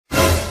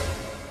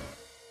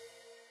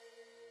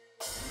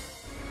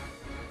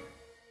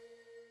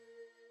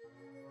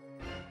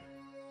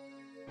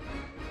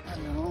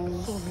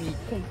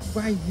come.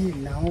 Why here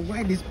now?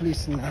 Why this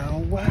place now?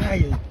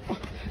 Why?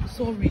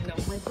 Sorry now,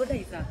 my brother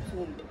is at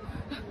home.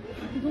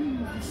 I don't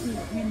know what to say.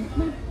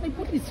 My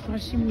body is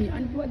scratching me,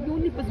 and you are the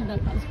only person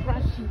that can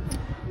scratch it.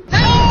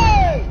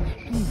 Hey!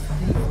 Please,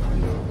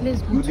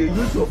 let's go. You dey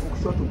use your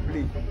function to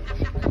play.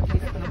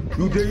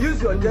 You dey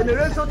use your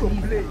generation to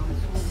play.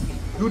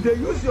 You dey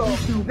use your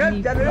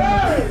next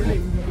generation to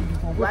play.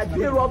 You are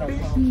doing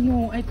rubbish.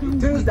 No, I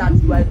can't. Things that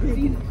you are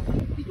doing.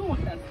 You don't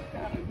understand.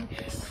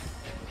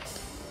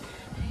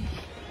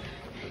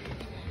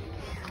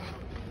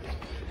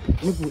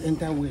 Look, we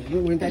enter where?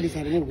 Look, we enter this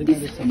side. Look, we enter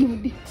this side.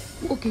 No,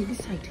 okay, this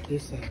side.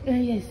 This side.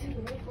 Yes.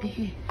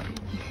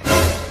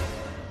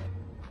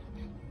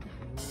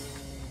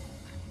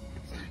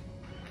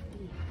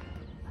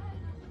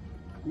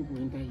 Look, we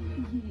enter here.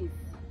 Yes.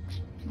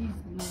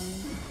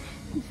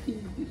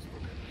 Please,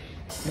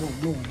 no.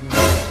 No.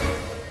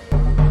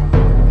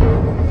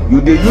 You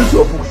dey use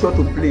your function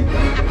to play.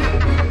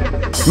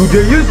 You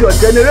dey use your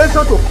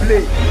generation to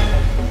play.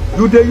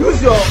 You dey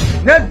use your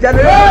next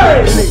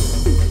generation to play.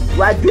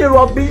 You are doing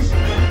rubbish.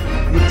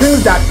 You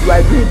think that you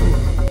are doing good.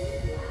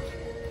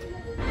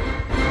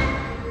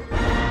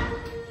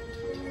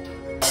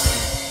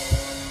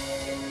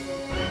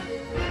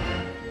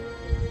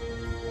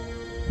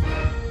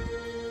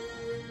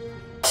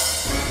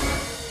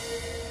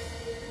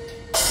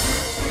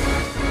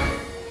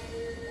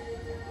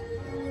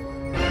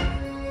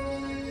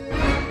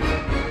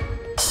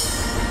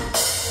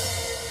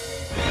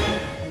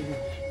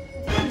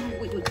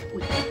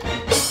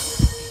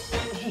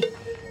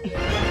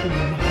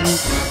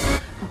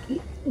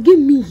 Give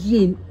me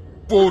here.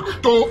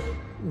 Photo.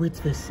 Wait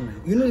first now.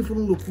 You know if you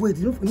don't look, wait.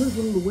 You know if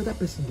you don't look where that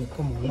person they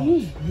come or not.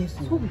 Hey, yes,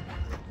 no. sorry.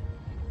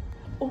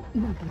 Oh,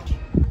 no, buddy.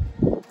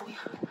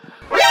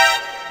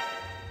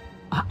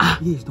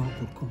 Yes, don't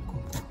put. Come.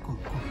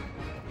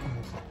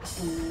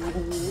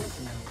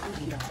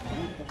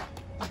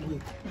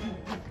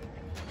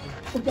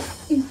 Oh, yeah,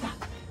 inside.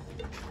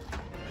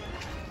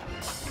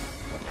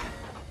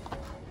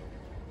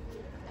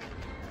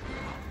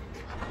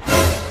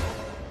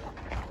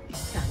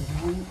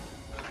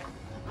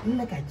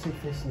 Like I check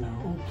first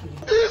now. Okay.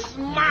 This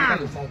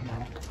man.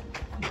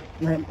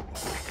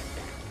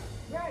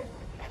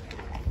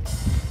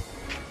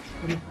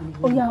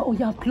 Oh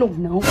yeah, plug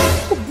now.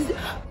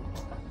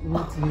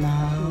 What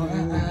now?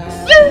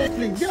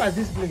 Get us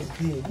this place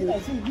here. I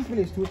see this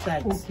place is too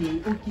tight.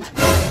 Okay.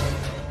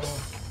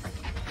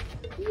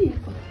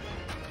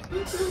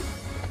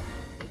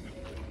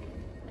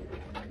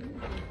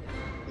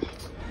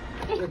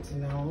 What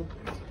now?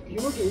 You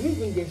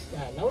don't get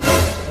style. Now,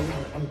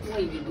 Why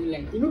you do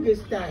like? you don't get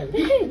style.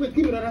 Wait,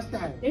 give me another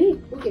style. Hey.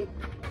 Okay.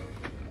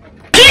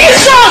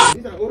 Jesus! This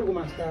is an old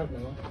woman style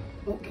now.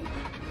 Okay.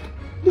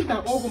 This is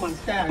an old woman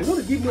style. You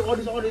don't give me all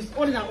this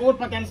an old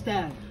pattern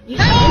style. This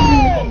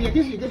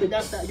you get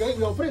better style.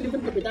 Your friend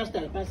even get better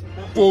style. Pass.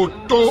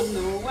 Photo.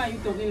 No, why are you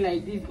talking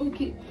like this?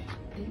 Okay.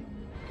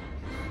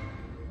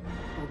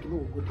 Okay,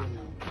 we'll go there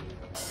now.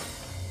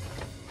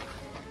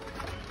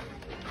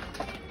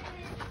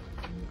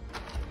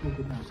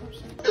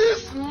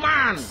 This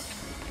man!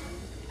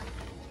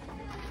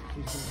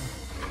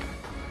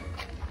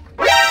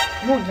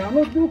 No,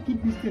 don't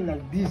keep this thing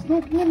like this.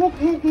 No,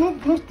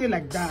 stay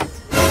like that.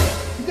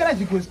 You guys,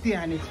 you go stay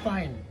and it's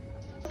fine.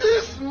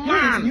 This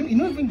man! You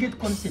don't even get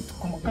concept.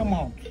 Come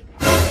out.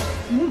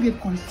 You don't get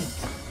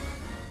concept.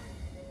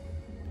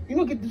 You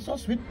don't get this so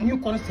sweet new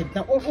concept.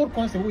 That old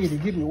concept where they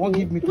give me, won't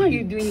give me. Why are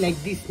you doing like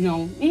this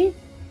now?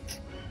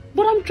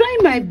 But I'm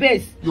trying my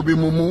best. You be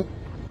mumu.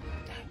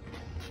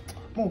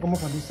 Come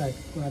up on this side.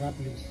 Go to that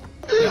place.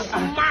 This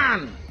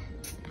man!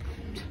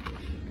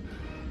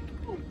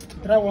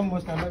 Try one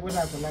more time. Whether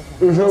I can like it.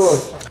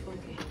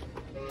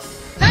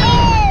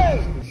 Hey!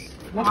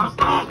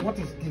 What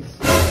is this?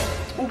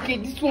 Okay,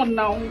 this one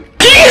now.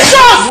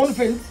 Jesus! One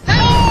faint.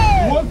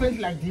 One faint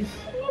like this.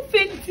 No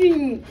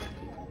fainting.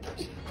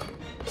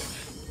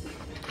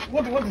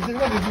 What is it?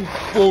 What is it?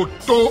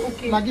 Photo.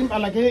 Okay. Like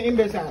an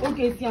imbecile.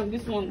 Okay, see,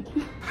 this one.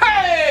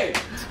 Hey!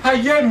 I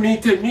hear me,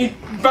 me,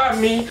 by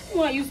me.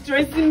 Why are you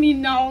stressing me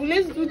now?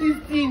 Let's do this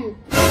thing.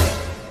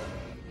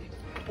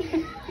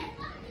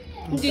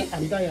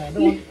 I'm tired.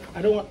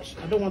 I don't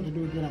want to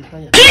do it when I'm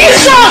tired.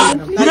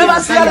 Jesus! You never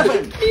see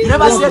anything. You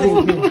never see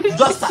anything. You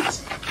just start.